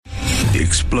The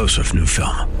explosive new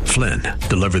film, Flynn,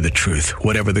 deliver the truth,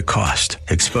 whatever the cost,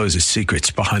 exposes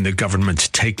secrets behind the government's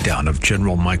takedown of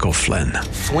General Michael Flynn.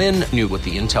 Flynn knew what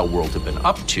the intel world had been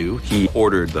up to. He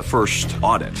ordered the first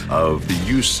audit of the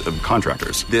use of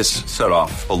contractors. This set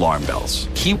off alarm bells.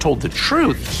 He told the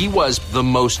truth. He was the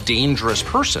most dangerous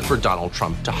person for Donald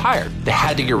Trump to hire. They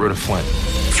had to get rid of Flynn.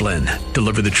 Flynn,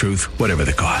 deliver the truth, whatever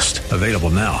the cost. Available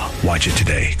now. Watch it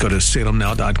today. Go to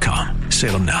salemnow.com.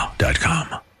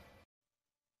 salemnow.com.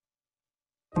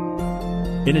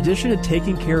 In addition to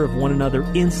taking care of one another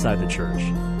inside the church,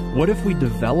 what if we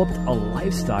developed a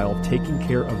lifestyle of taking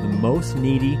care of the most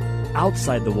needy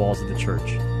outside the walls of the church?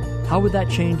 How would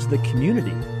that change the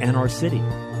community and our city?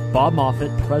 Bob Moffett,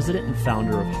 president and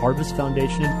founder of Harvest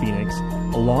Foundation in Phoenix,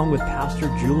 along with Pastor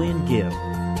Julian Gibb,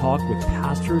 talk with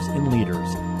pastors and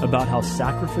leaders about how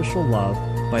sacrificial love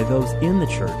by those in the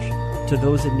church to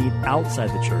those in need outside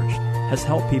the church has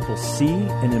helped people see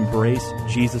and embrace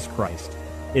Jesus Christ.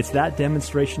 It's that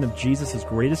demonstration of Jesus'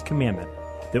 greatest commandment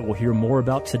that we'll hear more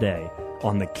about today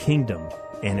on The Kingdom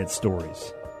and Its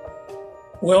Stories.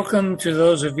 Welcome to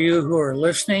those of you who are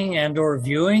listening and or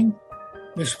viewing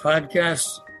this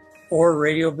podcast or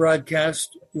radio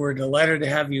broadcast. We're delighted to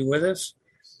have you with us.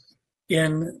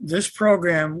 In this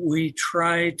program, we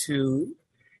try to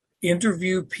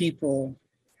interview people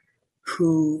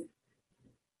who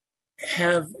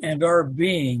have and are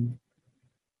being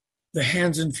the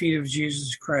hands and feet of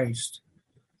Jesus Christ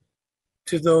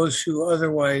to those who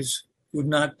otherwise would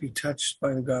not be touched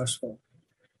by the gospel.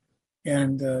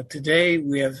 And today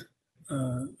we have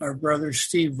our brother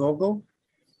Steve Vogel,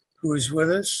 who is with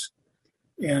us.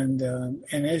 And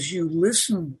as you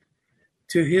listen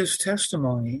to his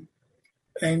testimony,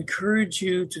 I encourage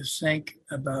you to think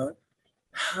about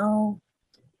how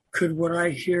could what I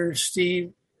hear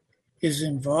Steve is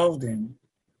involved in,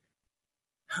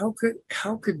 how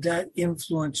could that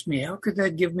influence me? How could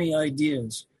that give me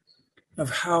ideas of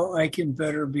how I can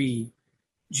better be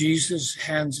Jesus'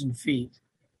 hands and feet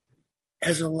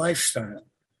as a lifestyle?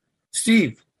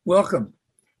 Steve, welcome.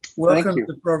 Welcome to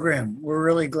the program. We're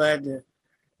really glad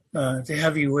to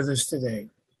have you with us today.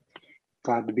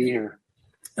 Glad to be here.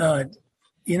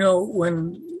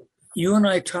 When you and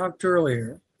I talked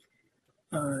earlier,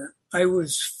 I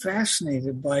was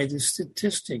fascinated by the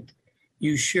statistic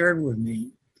you shared with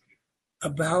me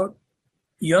about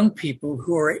young people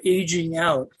who are aging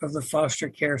out of the foster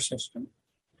care system.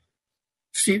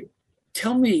 Steve,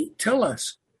 tell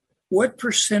us, what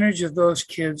percentage of those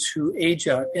kids who age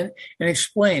out, and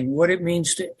explain what it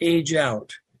means to age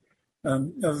out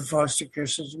of the foster care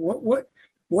system.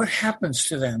 What happens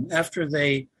to them after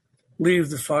they leave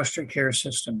the foster care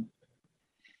system?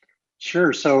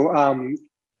 Sure. So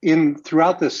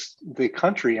throughout the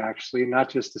country, actually,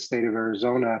 not just the state of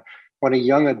Arizona, when a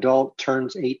young adult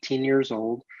turns 18 years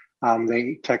old,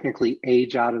 they technically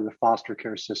age out of the foster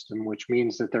care system, which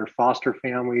means that their foster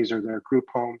families or their group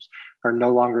homes are no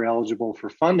longer eligible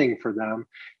for funding for them.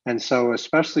 And so,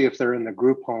 especially if they're in the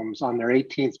group homes, on their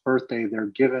 18th birthday, they're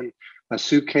given a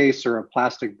suitcase or a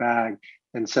plastic bag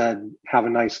and said, "Have a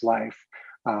nice life.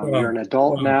 You're an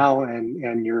adult now,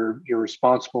 and you're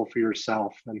responsible for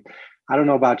yourself." And I don't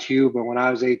know about you, but when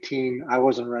I was 18, I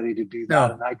wasn't ready to do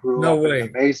that. And I grew up in an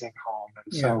amazing home.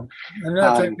 And so I'm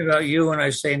not talking about you when I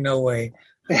say no way.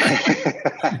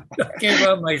 I'm talking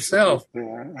about myself.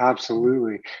 Yeah,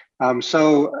 absolutely.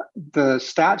 So the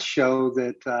stats show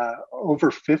that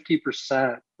over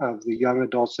 50% of the young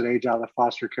adults that age out of the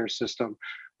foster care system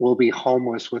will be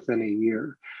homeless within a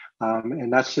year.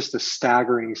 And that's just a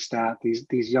staggering stat.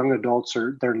 These young adults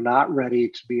they're not ready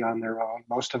to be on their own.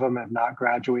 Most of them have not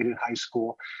graduated high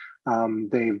school.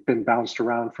 They've been bounced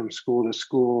around from school to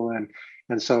school, and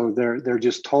so they're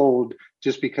just told,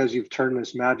 just because you've turned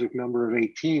this magic number of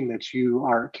 18, that you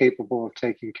are capable of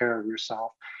taking care of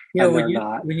yourself. Yeah, when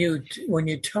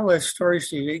you tell that story,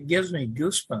 Steve, it gives me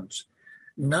goosebumps.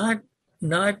 Not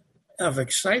of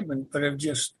excitement, but of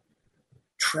just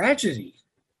tragedy.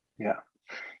 Yeah.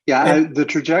 Yeah, the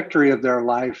trajectory of their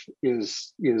life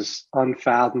is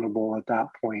unfathomable at that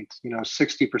point.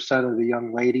 60% of the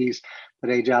young ladies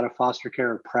that age out of foster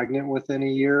care are pregnant within a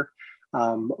year.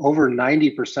 Over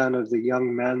 90% of the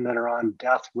young men that are on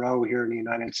death row here in the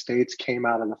United States came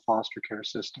out of the foster care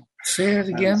system. Say it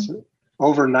again.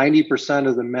 Over 90%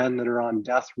 of the men that are on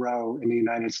death row in the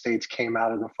United States came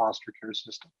out of the foster care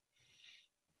system.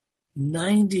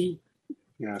 90%.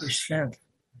 Yes.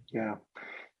 Yeah.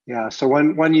 Yeah. So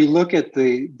when you look at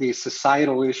the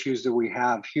societal issues that we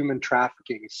have, human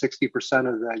trafficking,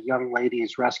 60% of the young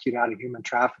ladies rescued out of human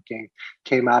trafficking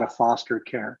came out of foster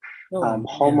care.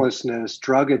 Homelessness,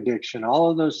 drug addiction,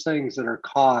 all of those things that are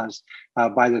caused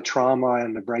by the trauma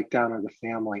and the breakdown of the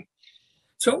family.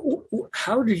 So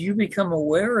how did you become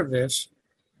aware of this,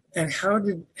 and how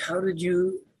did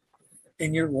you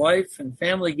and your wife and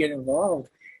family get involved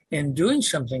in doing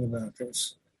something about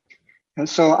this? And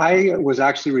so I was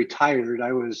actually retired.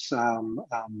 I was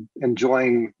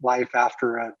enjoying life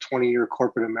after a 20-year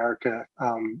corporate America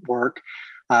work.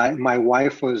 My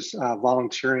wife was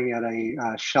volunteering at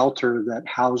a shelter that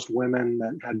housed women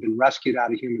that had been rescued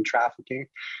out of human trafficking.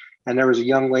 And there was a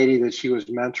young lady that she was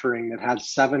mentoring that had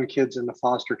 7 kids in the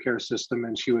foster care system,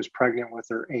 and she was pregnant with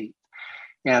her 8th.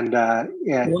 And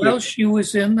she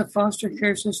was in the foster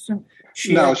care system.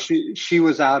 She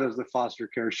was out of the foster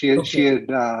care. She had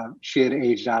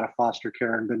aged out of foster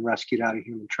care and been rescued out of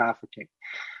human trafficking.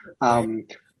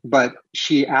 But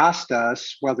she asked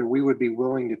us whether we would be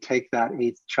willing to take that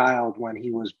 8th child when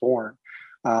he was born,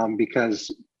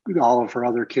 because all of her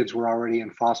other kids were already in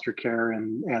foster care,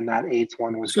 and that 8th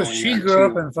one was. So she grew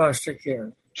up in foster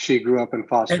care. She grew up in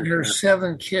foster care. And her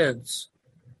 7 kids.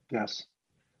 Yes.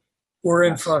 Were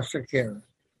in foster care.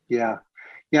 Yeah.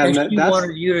 And she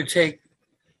wanted you to take.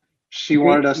 She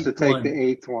wanted us to take the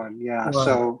 8th one. Yeah. Wow.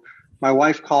 So my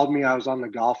wife called me. I was on the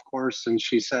golf course, and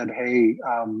she said, "Hey,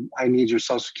 I need your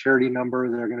social security number.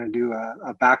 They're going to do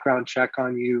a background check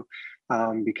on you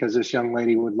because this young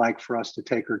lady would like for us to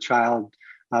take her child."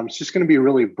 It's just going to be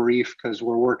really brief because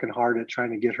we're working hard at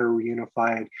trying to get her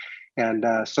reunified. And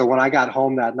so when I got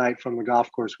home that night from the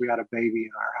golf course, we had a baby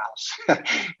in our house.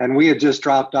 And we had just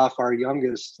dropped off our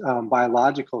youngest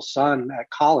biological son at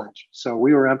college. So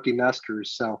we were empty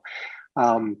nesters. So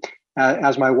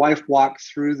as my wife walked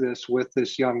through this with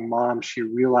this young mom, she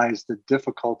realized the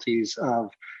difficulties of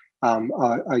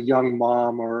a young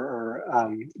mom or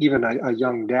even a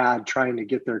young dad trying to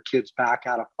get their kids back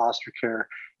out of foster care,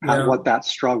 and what that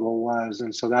struggle was.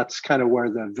 And so that's kind of where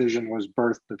the vision was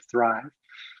birthed of Thrive.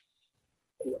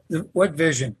 What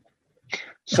vision?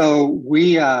 So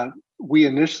we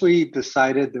initially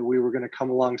decided that we were going to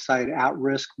come alongside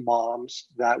at-risk moms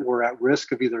that were at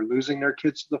risk of either losing their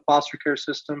kids to the foster care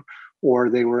system, or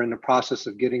they were in the process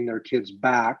of getting their kids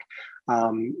back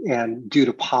and due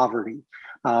to poverty.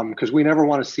 Because we never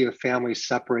want to see a family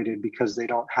separated because they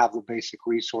don't have the basic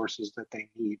resources that they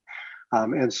need.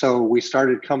 And so we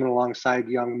started coming alongside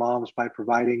young moms by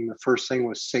providing, the first thing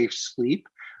was safe sleep.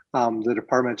 The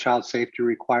Department of Child Safety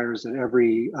requires that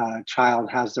every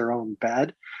child has their own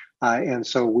bed. And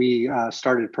so we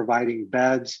started providing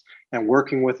beds and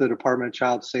working with the Department of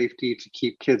Child Safety to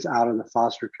keep kids out of the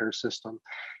foster care system.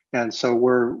 And so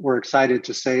we're excited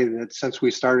to say that since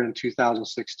we started in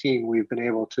 2016, we've been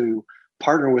able to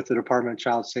partner with the Department of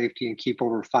Child Safety and keep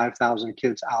over 5,000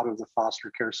 kids out of the foster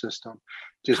care system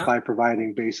just by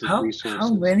providing basic resources.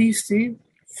 How many, Steve?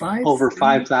 5? Over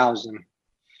 5,000.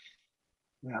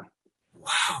 Yeah.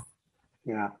 Wow.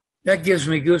 Yeah. That gives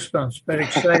me goosebumps, but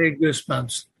excited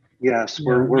goosebumps. Yes,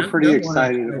 we're pretty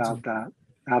excited about that.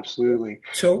 Absolutely.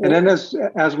 So, and then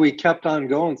as we kept on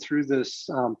going through this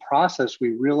process,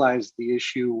 we realized the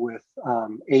issue with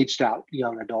aged out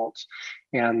young adults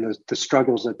and the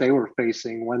struggles that they were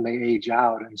facing when they age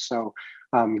out. And so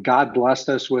God blessed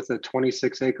us with a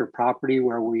 26-acre property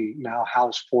where we now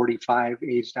house 45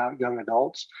 aged out young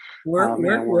adults.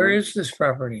 Where is this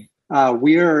property?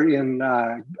 We are in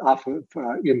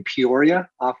Peoria,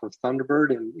 off of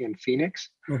Thunderbird in Phoenix.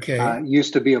 Okay. It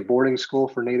used to be a boarding school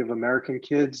for Native American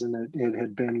kids, and it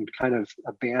had been kind of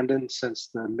abandoned since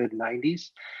the mid-'90s.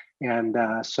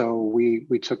 And so we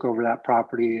took over that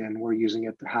property, and we're using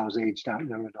it to house aged out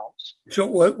young adults. So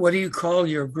what do you call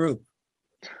your group?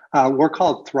 We're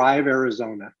called Thrive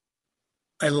Arizona.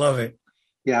 I love it.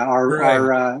 Yeah,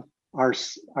 our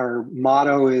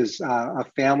motto is a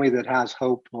family that has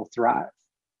hope will thrive.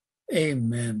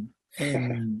 Amen.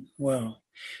 Amen. Well,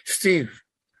 Steve,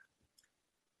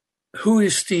 who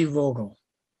is Steve Vogel?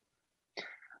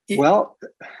 Well,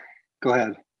 go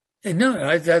ahead.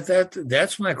 No,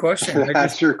 that's my question.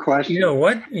 That's your question.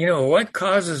 What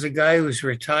causes a guy who's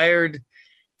retired,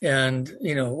 and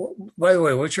by the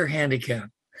way, what's your handicap?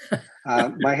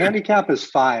 My handicap is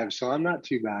 5, so I'm not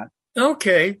too bad.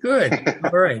 Okay, good.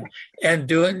 All right. And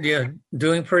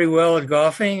doing pretty well at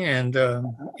golfing and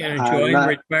enjoying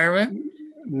retirement?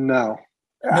 No.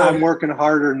 I'm working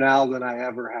harder now than I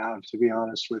ever have, to be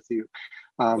honest with you.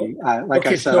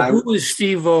 I said, so who is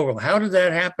Steve Vogel? How did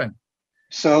that happen?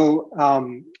 So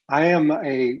I am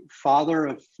a father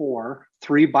of 4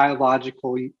 three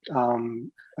biological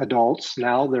adults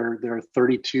now. They're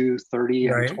 32, 30,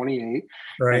 and 28.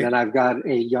 Right. And then I've got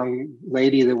a young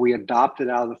lady that we adopted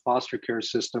out of the foster care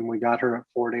system. We got her at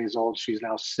 4 days old. She's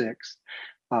now 6.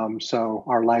 So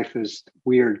our life is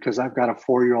weird because I've got a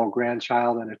 4-year-old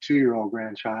grandchild and a 2-year-old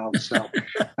grandchild. So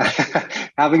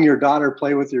having your daughter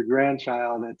play with your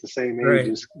grandchild at the same age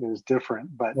is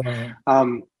different. But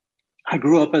I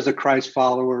grew up as a Christ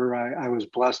follower. I was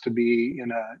blessed to be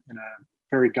in a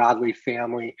very godly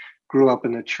family, grew up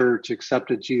in the church,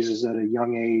 accepted Jesus at a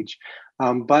young age.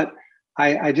 But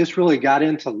I just really got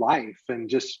into life and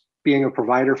just being a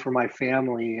provider for my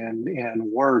family and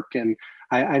work. And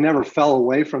I never fell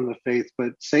away from the faith,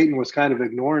 but Satan was kind of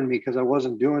ignoring me because I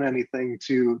wasn't doing anything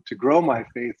to grow my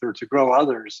faith or to grow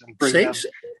others and bring them.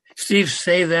 Steve,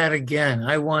 say that again.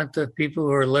 I want the people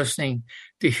who are listening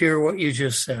to hear what you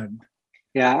just said.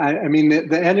 Yeah, I mean,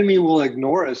 the enemy will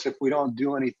ignore us if we don't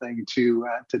do anything to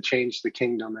change the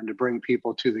kingdom and to bring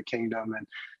people to the kingdom. And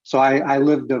so I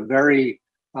lived a very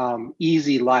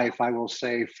easy life, I will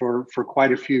say, for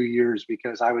quite a few years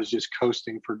because I was just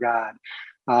coasting for God.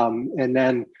 And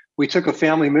then we took a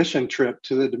family mission trip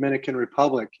to the Dominican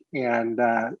Republic, and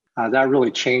that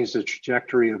really changed the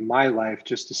trajectory of my life,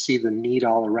 just to see the need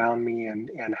all around me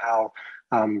and how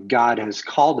God has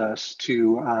called us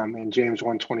to, in James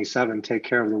 1:27, take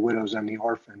care of the widows and the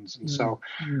orphans. And so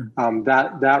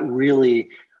that really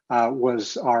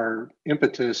was our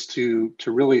impetus to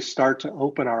really start to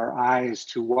open our eyes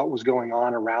to what was going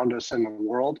on around us in the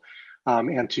world.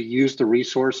 And to use the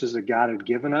resources that God had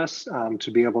given us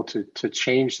to be able to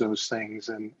change those things,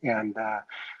 and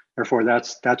therefore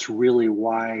that's really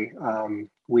why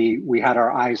we had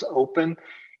our eyes open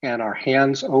and our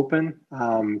hands open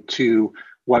to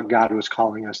what God was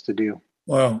calling us to do.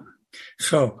 Well,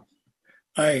 so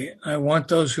I want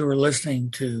those who are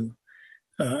listening to,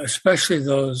 especially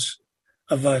those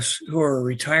of us who are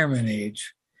retirement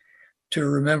age, to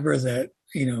remember that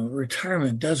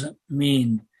retirement doesn't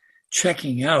mean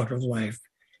checking out of life.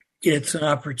 It's an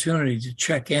opportunity to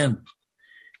check in,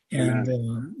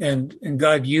 and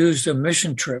God used a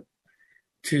mission trip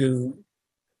to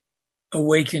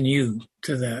awaken you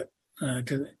to that.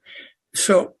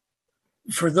 So,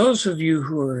 for those of you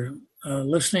who are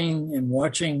listening and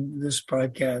watching this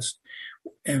podcast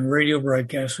and radio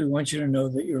broadcast, we want you to know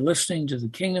that you're listening to The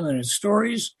Kingdom and Its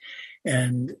Stories,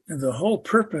 and the whole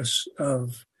purpose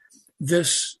of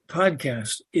this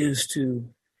podcast is to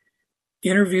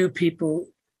interview people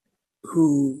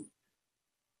whose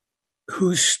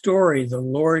story the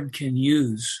Lord can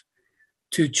use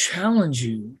to challenge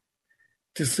you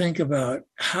to think about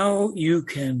how you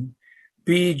can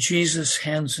be Jesus'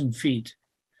 hands and feet,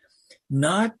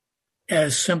 not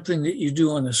as something that you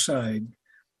do on the side,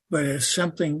 but as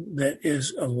something that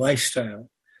is a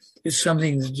lifestyle. It's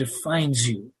something that defines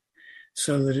you,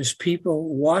 so that as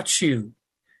people watch you,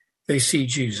 they see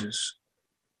Jesus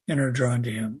and are drawn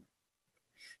to him.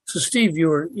 So, Steve, you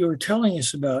were telling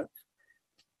us about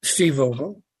Steve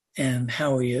Vogel and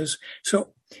how he is.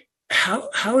 So,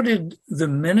 how did the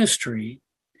ministry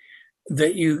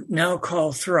that you now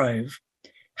call Thrive,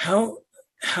 how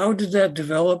did that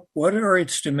develop? What are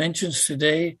its dimensions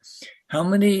today? How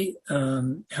many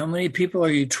people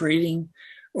are you treating,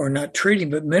 or not treating,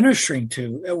 but ministering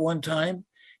to at one time?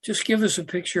 Just give us a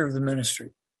picture of the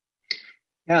ministry.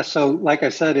 Yeah, so like I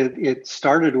said, it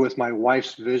started with my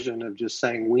wife's vision of just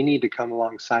saying we need to come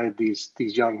alongside these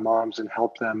young moms and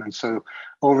help them. And so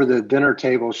over the dinner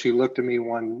table, she looked at me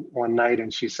one night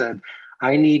and she said,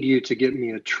 "I need you to get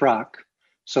me a truck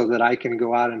so that I can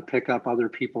go out and pick up other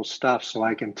people's stuff so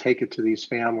I can take it to these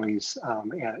families."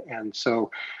 And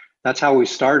so that's how we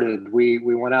started. We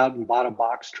went out and bought a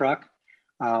box truck.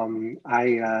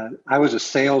 I was a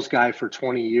sales guy for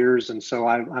 20 years, and so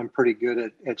I'm pretty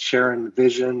good at sharing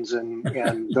visions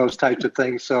and those types of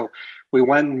things. So we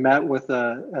went and met with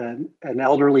an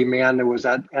elderly man that was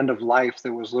at end of life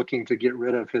that was looking to get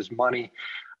rid of his money.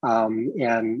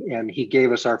 And he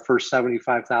gave us our first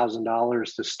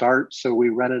 $75,000 to start. So we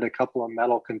rented a couple of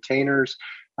metal containers.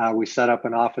 We set up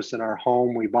an office in our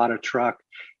home. We bought a truck.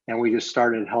 And we just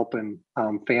started helping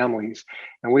families,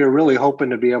 and we were really hoping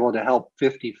to be able to help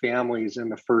 50 families in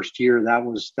the first year. That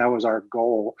was our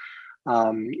goal.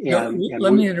 Let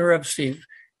me interrupt, Steve.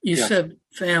 You said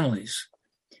families.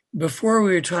 Before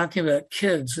we were talking about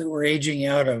kids that were aging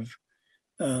out of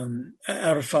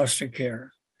foster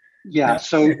care. Yeah.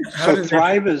 So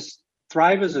Thrive is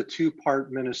a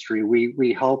 2-part ministry.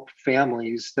 We help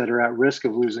families that are at risk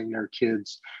of losing their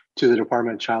kids to the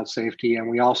Department of Child Safety, and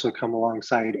we also come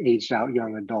alongside aged out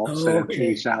young adults that have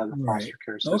aged out of the foster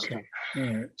care system.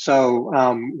 Right.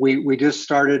 So we just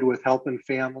started with helping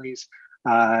families.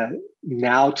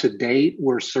 Now to date,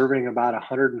 we're serving about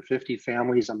 150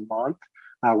 families a month.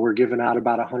 We're giving out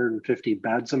about 150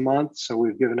 beds a month. So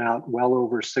we've given out well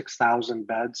over 6,000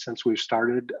 beds since we've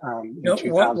started in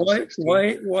 2016.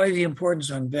 Why the importance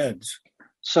on beds?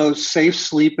 So safe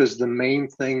sleep is the main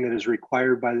thing that is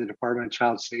required by the Department of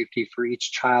Child Safety for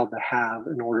each child to have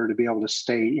in order to be able to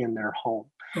stay in their home.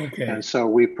 Okay. And so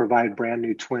we provide brand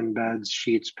new twin beds,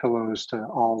 sheets, pillows to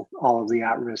all of the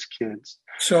at-risk kids.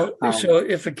 So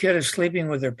if a kid is sleeping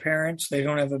with their parents, they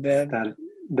don't have a bed?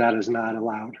 That is not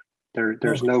allowed.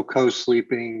 There's no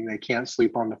co-sleeping. They can't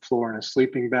sleep on the floor in a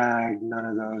sleeping bag. None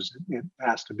of those. It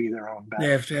has to be their own bed.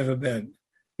 They have to have a bed.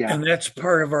 Yeah. And that's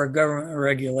part of our government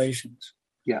regulations.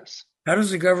 Yes. How does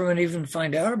the government even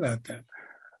find out about that?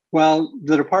 Well,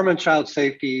 the Department of Child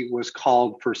Safety was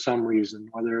called for some reason,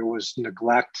 whether it was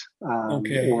neglect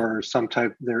or some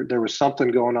type. There was something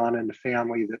going on in the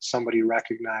family that somebody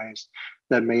recognized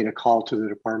that made a call to the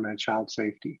Department of Child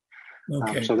Safety.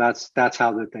 Okay. So that's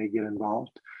how that they get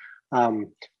involved.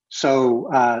 So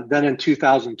then in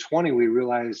 2020, we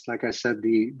realized, like I said,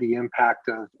 the impact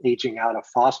of aging out of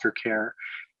foster care.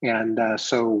 And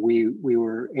so we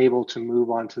were able to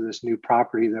move on to this new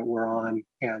property that we're on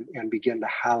and begin to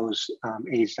house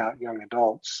aged out young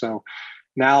adults. So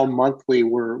now monthly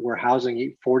we're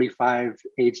housing 45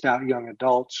 aged out young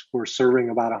adults. We're serving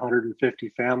about 150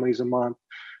 families a month.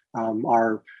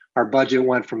 Our budget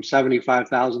went from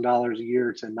 $75,000 a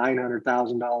year to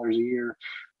 $900,000 a year.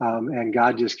 And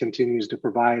God just continues to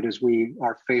provide as we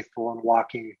are faithful and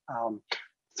walking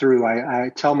through. I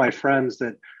tell my friends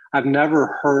that I've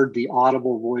never heard the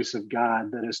audible voice of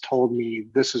God that has told me,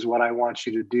 this is what I want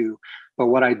you to do. But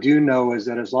what I do know is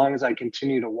that as long as I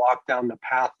continue to walk down the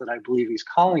path that I believe he's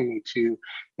calling me to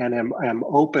and am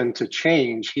open to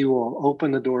change, he will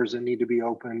open the doors that need to be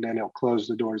opened and he'll close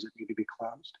the doors that need to be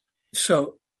closed.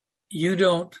 So you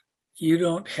don't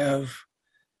have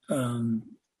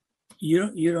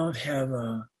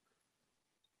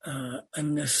a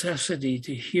necessity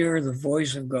to hear the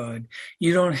voice of God.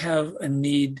 You don't have a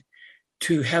need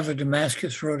to have a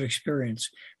Damascus Road experience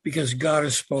because God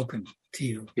has spoken to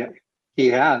you. Yeah, he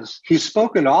has. He's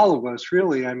spoken to all of us,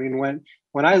 really. I mean, when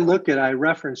I look at, I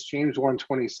reference James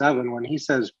 1:27, when he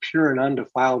says pure and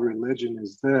undefiled religion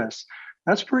is this,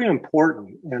 that's pretty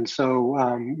important. And so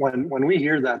when we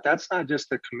hear that, that's not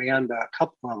just a command to a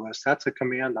couple of us, that's a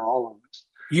command to all of us.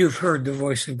 You've heard the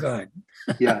voice of God.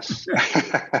 Yes.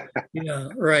 Yeah,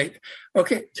 right.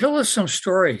 Okay, tell us some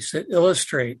stories that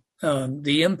illustrate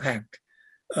the impact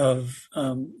of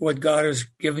what God has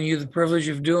given you the privilege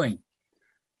of doing.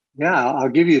 Yeah, I'll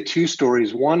give you two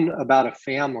stories. One about a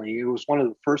family. It was one of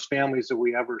the first families that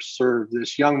we ever served.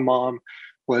 This young mom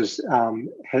was,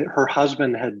 her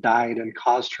husband had died and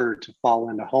caused her to fall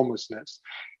into homelessness.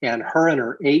 And her and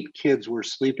her 8 kids were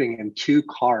sleeping in 2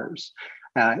 cars.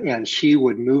 And she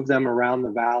would move them around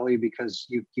the valley because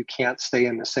you can't stay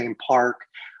in the same park.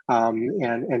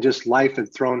 And just life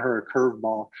had thrown her a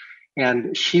curveball.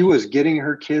 And she was getting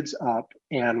her kids up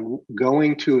and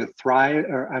going to a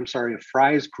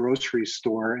Fry's grocery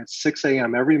store at 6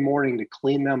 a.m. every morning to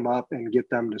clean them up and get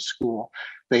them to school.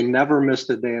 They never missed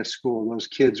a day of school. Those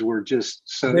kids were just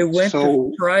so. They went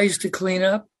to Fry's to clean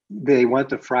up? They went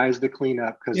to Fry's to clean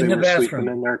up because they were sleeping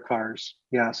in their cars.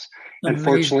 Yes. Amazing.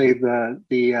 Unfortunately,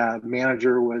 the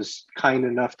manager was kind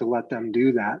enough to let them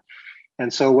do that.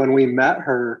 And so when we met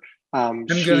her, I'm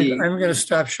going to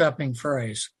stop shopping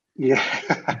Fry's. Yeah.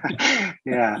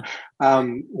 Yeah.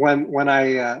 When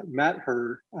I met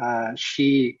her,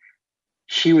 she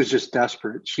was just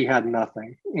desperate. She had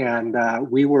nothing. And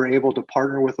we were able to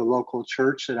partner with a local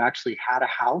church that actually had a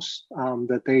house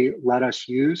that they let us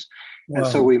use. Wow.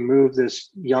 And so we moved this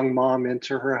young mom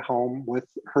into her home with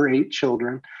her 8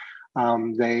 children.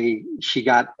 She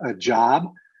got a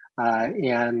job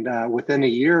and within a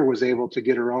year was able to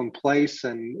get her own place.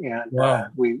 And wow.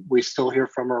 We still hear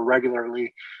from her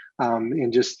regularly.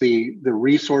 And just the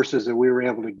resources that we were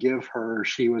able to give her,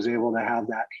 she was able to have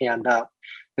that hand up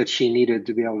that she needed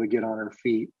to be able to get on her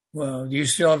feet. Well, do you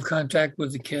still have contact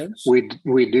with the kids? We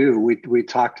do. We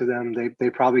talk to them. They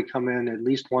probably come in at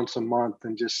least once a month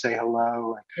and just say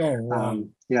hello. Oh, wow.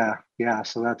 Yeah.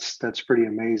 So that's pretty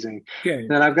amazing. Okay.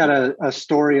 Then I've got a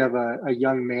story of a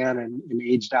young man, an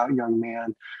aged out young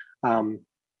man,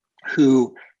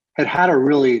 who had a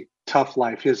really tough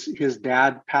life. His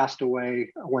dad passed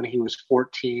away when he was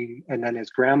 14, and then his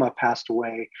grandma passed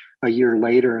away a year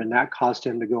later, and that caused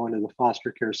him to go into the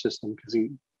foster care system because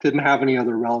he didn't have any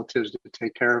other relatives to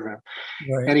take care of him.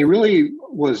 Right. And he really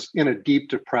was in a deep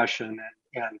depression,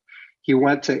 and he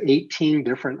went to 18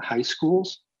 different high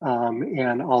schools.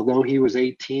 And although he was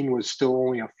 18, was still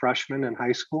only a freshman in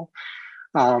high school.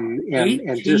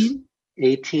 And just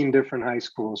 18 different high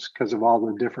schools because of all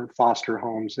the different foster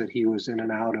homes that he was in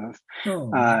and out of.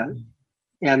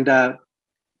 And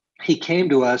he came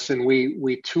to us, and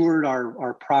we toured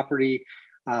our property.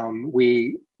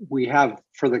 We have,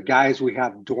 for the guys, we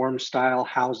have dorm style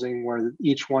housing where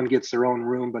each one gets their own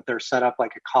room, but they're set up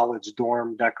like a college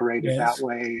dorm, decorated that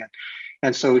way.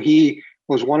 And so he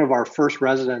was one of our first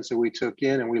residents that we took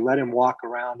in, and we let him walk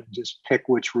around and just pick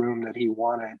which room that he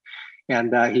wanted.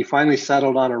 And he finally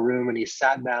settled on a room, and he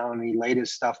sat down and he laid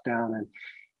his stuff down,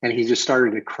 and he just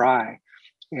started to cry.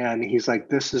 And he's like,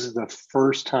 this is the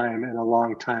first time in a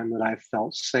long time that I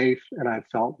felt safe and I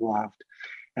felt loved.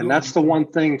 And that's the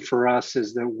one thing for us,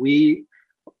 is that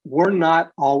we're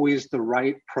not always the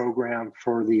right program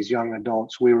for these young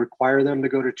adults. We require them to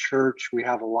go to church. We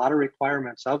have a lot of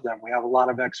requirements of them. We have a lot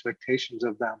of expectations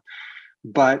of them.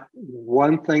 But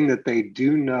one thing that they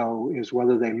do know is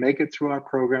whether they make it through our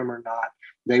program or not,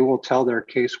 they will tell their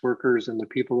caseworkers and the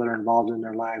people that are involved in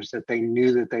their lives that they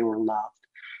knew that they were loved.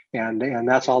 And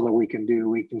that's all that we can do.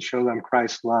 We can show them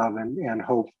Christ's love and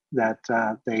hope that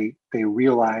they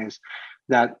realize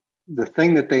that the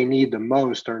thing that they need the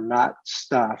most are not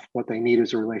stuff. What they need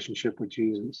is a relationship with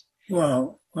Jesus.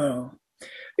 Wow.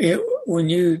 When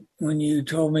you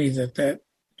told me that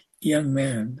young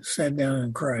man sat down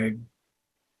and cried,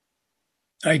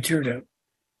 I teared up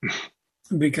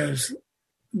because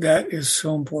that is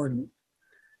so important,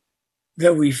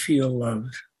 that we feel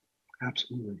loved.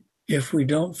 Absolutely. If we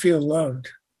don't feel loved,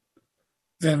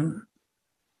 then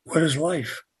what is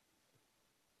life?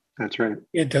 That's right.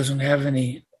 It doesn't have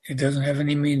any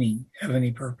meaning, have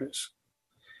any purpose.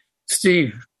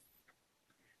 Steve,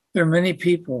 there are many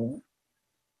people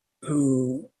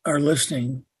who are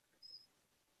listening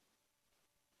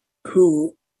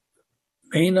who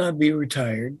may not be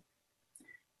retired,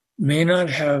 may not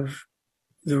have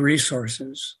the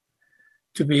resources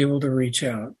to be able to reach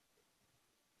out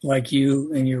like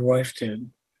you and your wife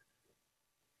did.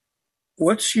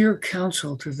 What's your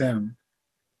counsel to them?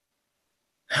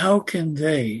 How can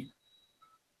they,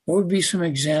 what would be some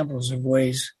examples of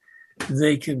ways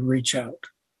they could reach out?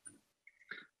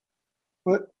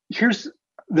 Well,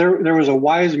 there was a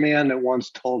wise man that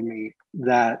once told me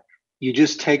that you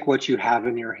just take what you have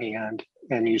in your hand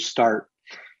and you start.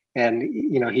 And,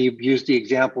 he used the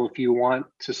example, if you want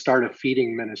to start a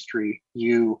feeding ministry,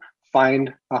 you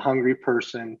find a hungry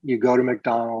person, you go to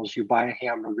McDonald's, you buy a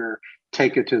hamburger,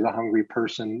 take it to the hungry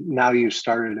person. Now you've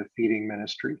started a feeding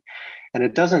ministry. And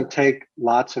it doesn't take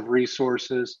lots of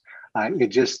resources. It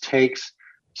just takes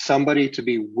somebody to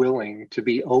be willing, to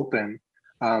be open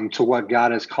to what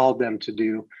God has called them to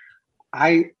do.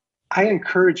 I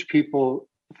encourage people,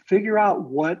 figure out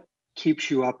what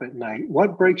keeps you up at night.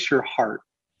 What breaks your heart?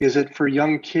 Is it for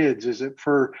young kids? Is it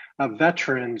for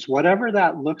veterans? Whatever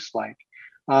that looks like.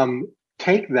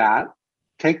 Take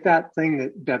that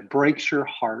thing that breaks your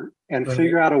heart and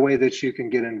figure out a way that you can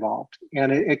get involved.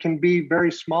 And it can be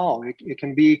very small. It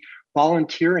can be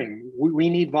volunteering. We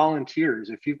need volunteers.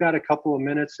 If you've got a couple of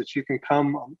minutes that you can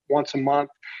come once a month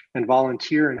and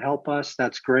volunteer and help us,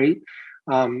 that's great.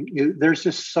 There's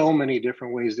just so many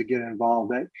different ways to get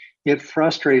involved that it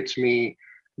frustrates me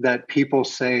that people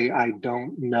say, I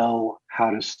don't know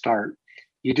how to start.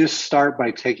 You just start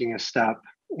by taking a step,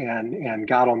 and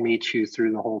God will meet you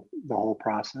through the whole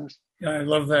process. I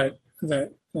love that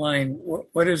line.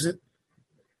 What is it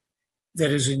that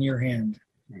is in your hand?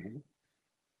 Mm-hmm.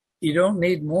 You don't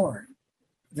need more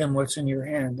than what's in your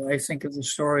hand. I think of the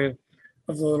story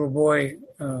of the little boy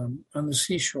on the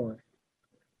seashore.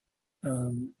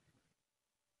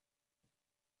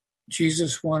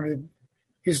 Jesus wanted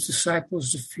his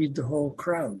disciples to feed the whole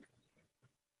crowd,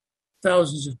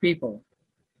 thousands of people.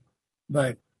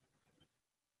 But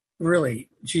really,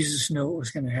 Jesus knew what was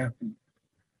going to happen.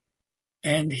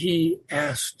 And he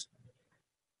asked,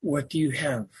 what do you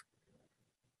have?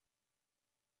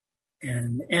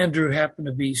 And Andrew happened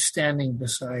to be standing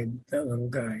beside that little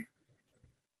guy.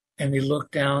 And he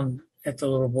looked down at the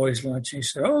little boy's lunch and he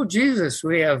said, oh, Jesus,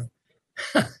 we have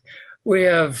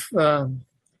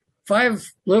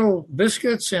 5 little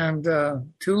biscuits and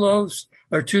 2 loaves,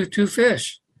 or two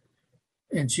fish.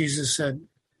 And Jesus said,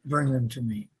 bring them to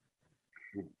me.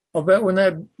 I'll bet when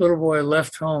that little boy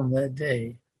left home that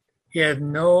day, he had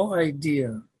no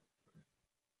idea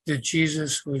that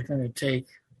Jesus was going to take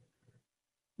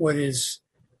what was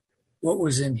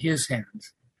in his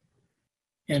hands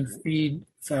and feed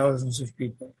thousands of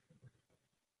people.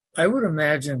 I would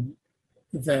imagine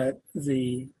that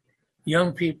the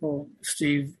young people,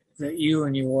 Steve, that you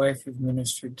and your wife have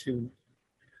ministered to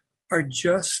are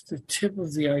just the tip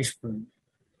of the iceberg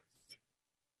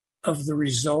of the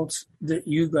results that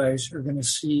you guys are going to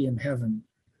see in heaven,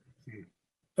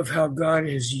 of how God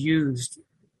has used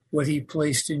what he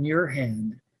placed in your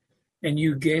hand, and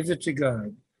you gave it to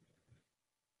God,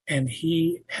 and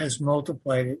he has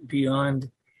multiplied it beyond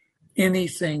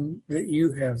anything that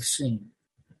you have seen.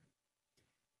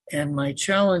 And my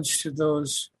challenge to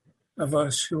those of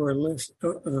us who are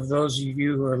of those of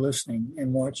you who are listening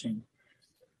and watching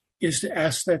is to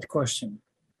ask that question.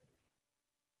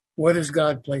 What has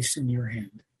God placed in your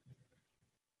hand?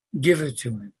 Give it to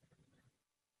him.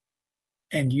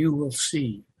 And you will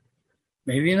see,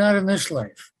 maybe not in this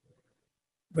life,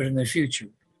 but in the future,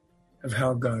 of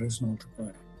how God has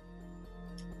multiplied.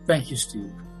 Thank you,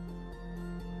 Steve.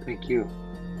 Thank you.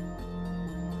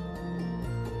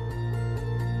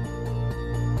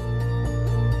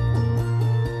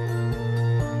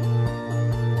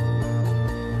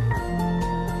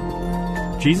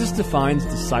 Jesus defines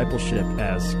discipleship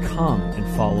as come and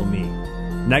follow me.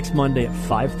 Next Monday at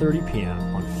 5:30 p.m.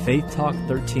 on Faith Talk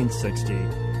 1360,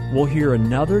 we'll hear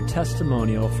another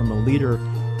testimonial from a leader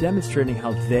demonstrating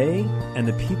how they and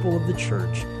the people of the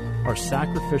church are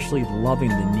sacrificially loving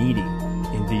the needy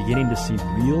and beginning to see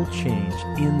real change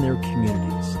in their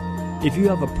communities. If you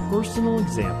have a personal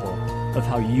example of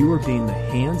how you are being the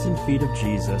hands and feet of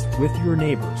Jesus with your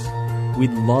neighbors,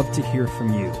 we'd love to hear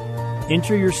from you.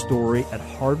 Enter your story at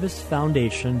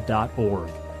harvestfoundation.org.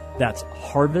 That's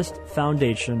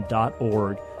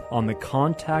harvestfoundation.org on the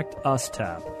Contact Us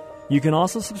tab. You can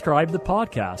also subscribe to the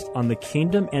podcast on The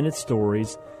Kingdom and Its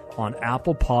Stories on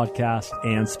Apple Podcasts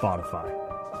and Spotify.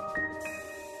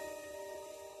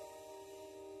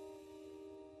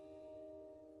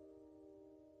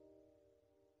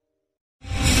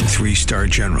 Three-star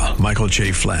General Michael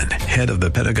J. Flynn, head of the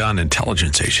Pentagon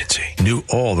Intelligence Agency, knew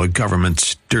all the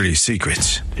government's dirty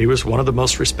secrets. He was one of the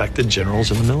most respected generals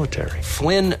in the military.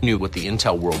 Flynn knew what the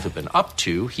intel world had been up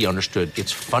to. He understood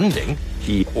its funding.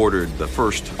 He ordered the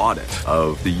first audit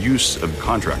of the use of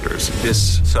contractors.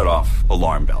 This set off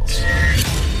alarm bells.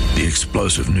 The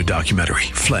explosive new documentary,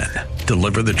 Flynn,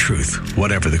 Deliver the Truth,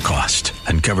 Whatever the Cost,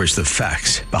 uncovers the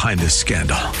facts behind this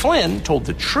scandal. Flynn told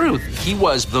the truth. He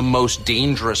was the most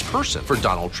dangerous person for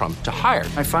Donald Trump to hire.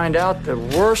 I find out the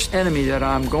worst enemy that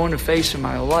I'm going to face in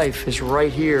my life is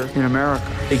right here in America.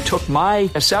 They took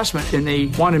my assessment and they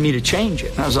wanted me to change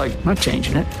it. And I was like, I'm not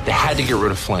changing it. They had to get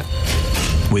rid of Flynn.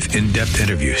 With in-depth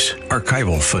interviews,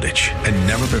 archival footage, and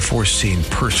never-before-seen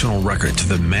personal records of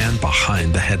the man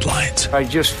behind the headlines. I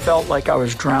just felt like I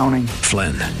was drowning.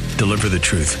 Flynn, Deliver the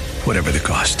Truth, Whatever the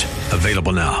Cost.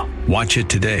 Available now. Watch it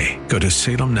today. Go to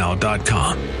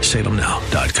salemnow.com.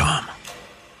 salemnow.com.